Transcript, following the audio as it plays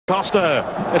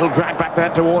Costa, little drag back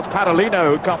then towards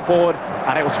Padalino, who come forward,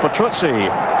 and it was Petruzzi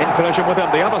in collision with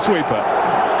him, the other sweeper.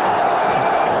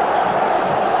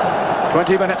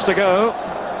 20 minutes to go.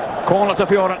 Corner to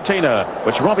Fiorentina,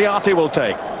 which Robbiati will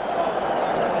take.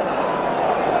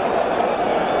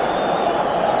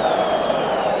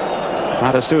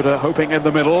 Batistuta hoping in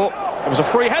the middle. It was a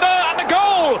free header and a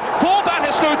goal for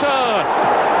Batistuta.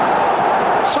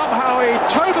 Somehow he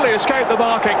totally escaped the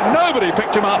marking. Nobody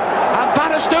picked him up, and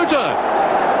Batistuta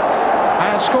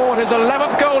has scored his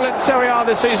 11th goal in Serie A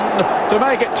this season to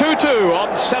make it 2-2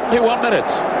 on 71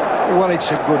 minutes. Well,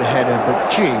 it's a good header, but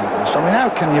gee whiz, I mean, how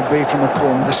can you be from a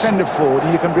corner, the centre forward,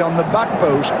 and you can be on the back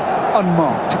post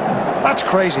unmarked? That's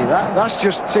crazy. That's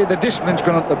just, see, the discipline's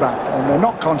gone up the back, and they're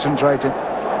not concentrating.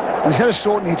 And instead of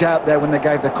sorting it out there when they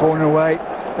gave the corner away,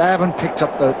 they haven't picked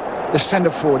up the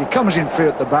centre forward. He comes in free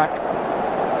at the back.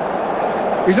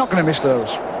 He's not going to miss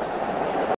those.